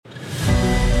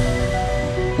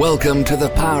Welcome to the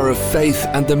Power of Faith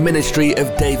and the ministry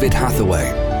of David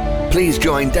Hathaway. Please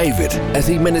join David as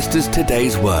he ministers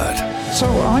today's word. So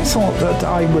I thought that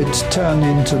I would turn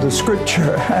into the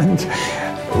scripture and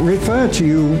refer to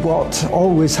you what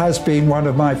always has been one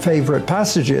of my favorite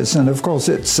passages. And of course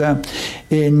it's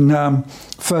in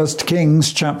 1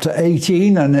 Kings chapter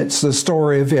 18, and it's the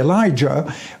story of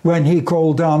Elijah when he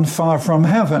called down fire from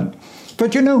heaven.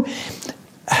 But you know,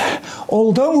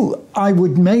 although I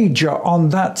would major on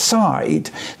that side,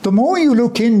 the more you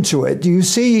look into it, you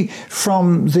see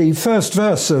from the first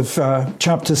verse of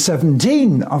chapter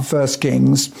 17 of 1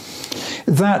 Kings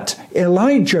that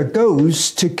Elijah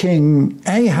goes to King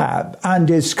Ahab and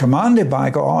is commanded by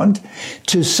God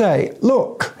to say,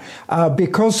 look,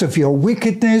 because of your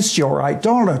wickedness, your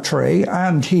idolatry,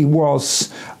 and he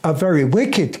was a very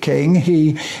wicked king,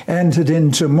 he entered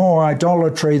into more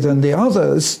idolatry than the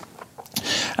others.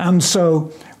 And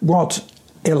so what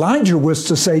Elijah was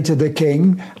to say to the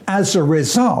king, as a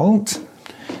result,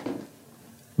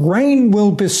 rain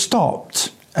will be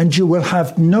stopped and you will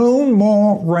have no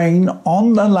more rain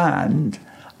on the land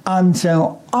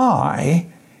until I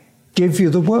give you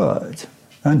the word.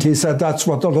 And he said, that's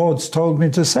what the Lord's told me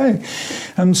to say.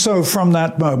 And so from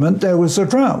that moment, there was a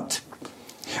drought.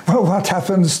 Well, what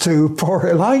happens to poor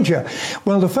Elijah?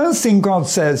 Well, the first thing God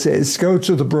says is, go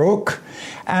to the brook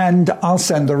and I'll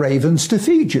send the ravens to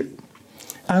feed you.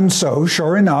 And so,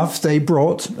 sure enough, they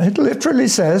brought, it literally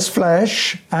says,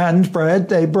 flesh and bread.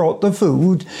 They brought the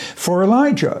food for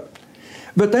Elijah.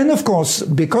 But then, of course,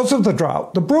 because of the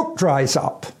drought, the brook dries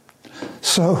up.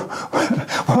 So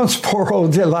what's poor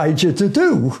old Elijah to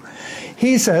do?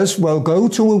 He says, well, go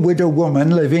to a widow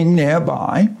woman living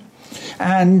nearby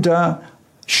and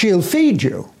she'll feed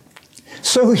you.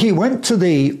 So he went to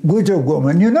the widow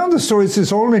woman. You know the story, this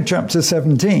is all in chapter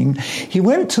 17. He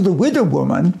went to the widow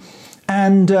woman,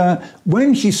 and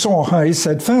when he saw her, he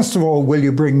said, first of all, will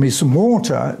you bring me some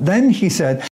water? Then he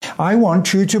said, I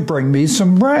want you to bring me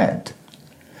some bread.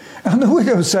 And the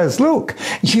widow says, look,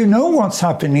 you know what's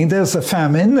happening. There's a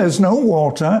famine, there's no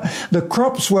water, the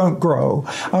crops won't grow,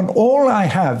 and all I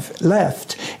have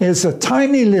left is a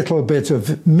tiny little bit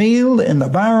of meal in the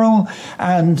barrel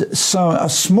and a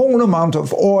small amount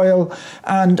of oil,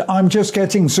 and I'm just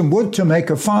getting some wood to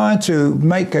make a fire, to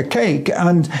make a cake,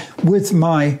 and with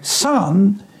my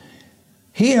son,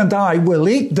 he and I will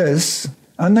eat this,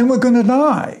 and then we're going to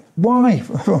die. Why?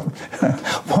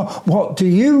 What do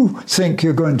you think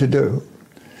you're going to do?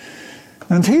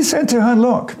 And he said to her,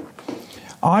 look,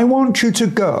 I want you to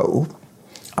go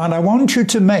and I want you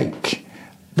to make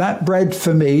that bread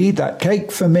for me, that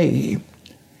cake for me,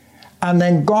 and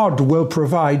then God will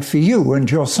provide for you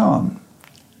and your son.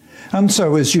 And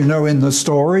so, as you know in the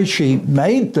story, she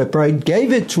made the bread,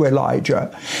 gave it to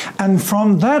Elijah, and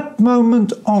from that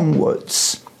moment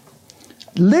onwards,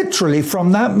 literally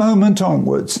from that moment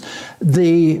onwards,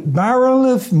 the barrel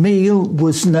of meal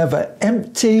was never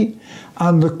empty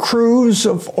and the cruse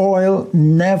of oil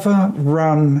never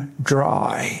run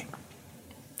dry.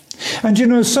 And you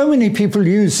know, so many people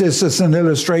use this as an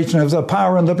illustration of the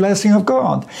power and the blessing of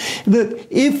God, that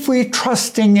if we're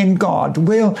trusting in God,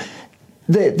 the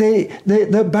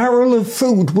barrel of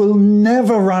food will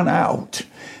never run out.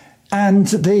 And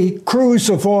the cruse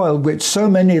of oil, which so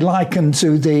many liken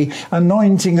to the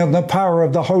anointing and the power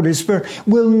of the Holy Spirit,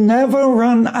 will never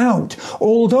run out.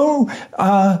 Although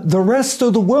the rest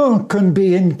of the world can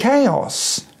be in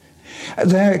chaos.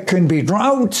 There can be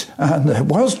drought, and there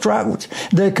was drought.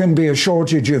 There can be a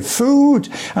shortage of food,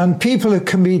 and people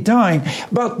can be dying.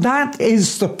 But that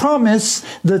is the promise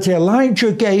that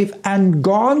Elijah gave, and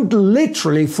God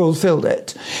literally fulfilled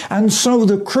it. And so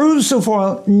the cruse of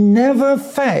oil never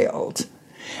failed,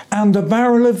 and the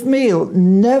barrel of meal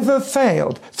never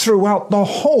failed throughout the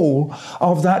whole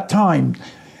of that time.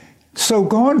 So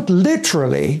God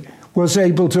literally was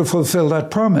able to fulfill that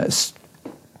promise.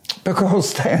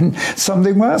 Because then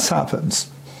something worse happens.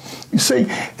 You see,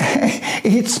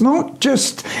 it's not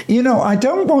just, you know, I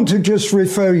don't want to just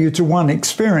refer you to one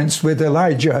experience with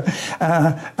Elijah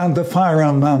and the fire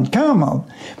on Mount Carmel.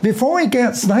 Before he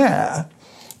gets there,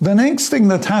 the next thing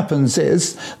that happens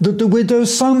is that the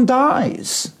widow's son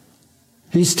dies.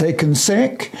 He's taken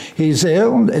sick, he's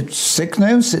ill, it's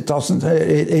sickness, it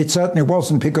certainly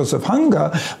wasn't because of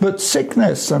hunger, but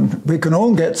sickness, and we can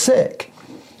all get sick.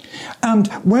 And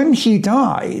when he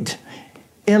died,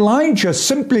 Elijah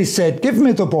simply said, give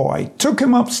me the boy, took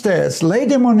him upstairs,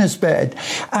 laid him on his bed,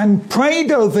 and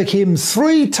prayed over him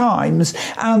 3 times,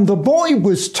 and the boy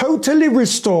was totally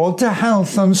restored to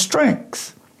health and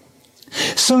strength.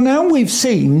 So now we've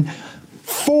seen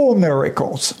 4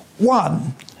 miracles.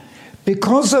 1,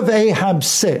 because of Ahab's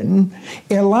sin,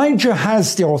 Elijah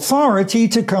has the authority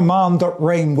to command that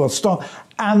rain will stop,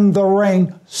 and the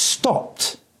rain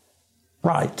stopped.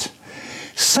 Right.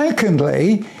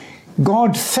 Secondly,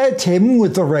 God fed him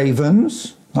with the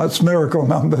ravens. That's miracle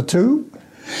number 2.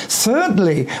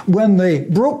 Thirdly, when the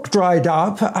brook dried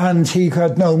up and he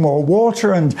had no more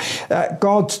water, and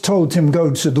God told him,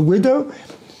 go to the widow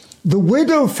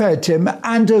fed him,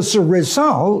 and as a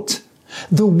result,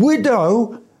 the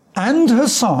widow and her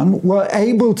son were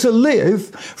able to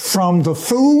live from the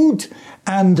food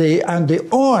and the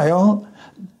oil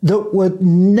that would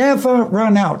never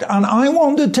run out. And I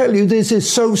want to tell you, this is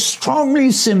so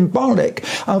strongly symbolic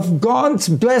of God's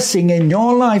blessing in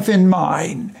your life and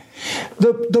mine.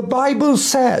 The Bible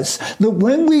says that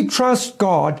when we trust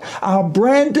God, our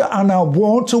bread and our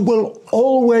water will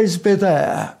always be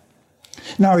there.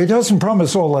 Now, he doesn't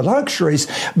promise all the luxuries,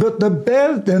 but the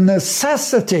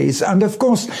necessities, and of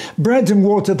course, bread and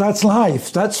water, that's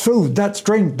life, that's food, that's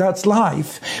drink, that's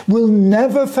life, will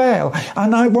never fail.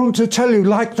 And I want to tell you,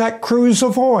 like that cruse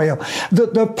of oil,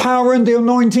 that the power and the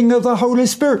anointing of the Holy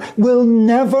Spirit will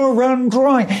never run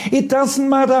dry. It doesn't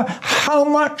matter how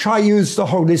much I use the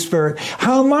Holy Spirit,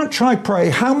 how much I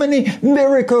pray, how many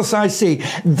miracles I see,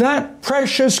 that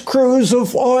precious cruse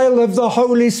of oil of the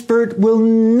Holy Spirit will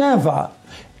never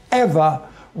ever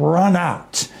run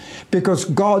out, because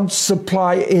God's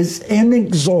supply is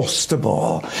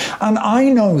inexhaustible. And I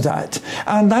know that.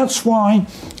 And that's why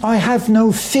I have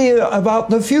no fear about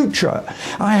the future.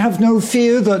 I have no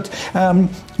fear that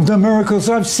the miracles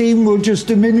I've seen will just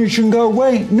diminish and go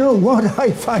away. No, what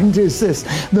I find is this: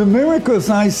 the miracles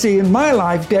I see in my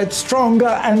life get stronger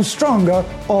and stronger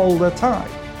all the time.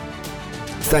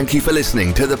 Thank you for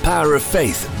listening to The Power of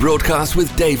Faith, broadcast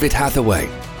with David Hathaway.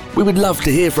 We would love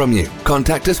to hear from you.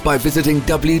 Contact us by visiting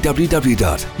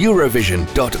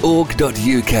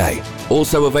www.eurovision.org.uk.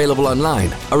 Also available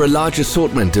online are a large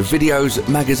assortment of videos,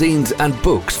 magazines and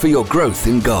books for your growth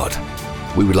in God.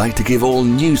 We would like to give all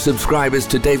new subscribers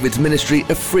to David's ministry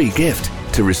a free gift.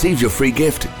 To receive your free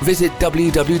gift, visit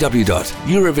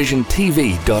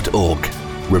www.eurovisiontv.org.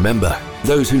 Remember,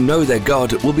 those who know their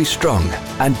God will be strong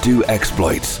and do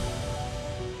exploits.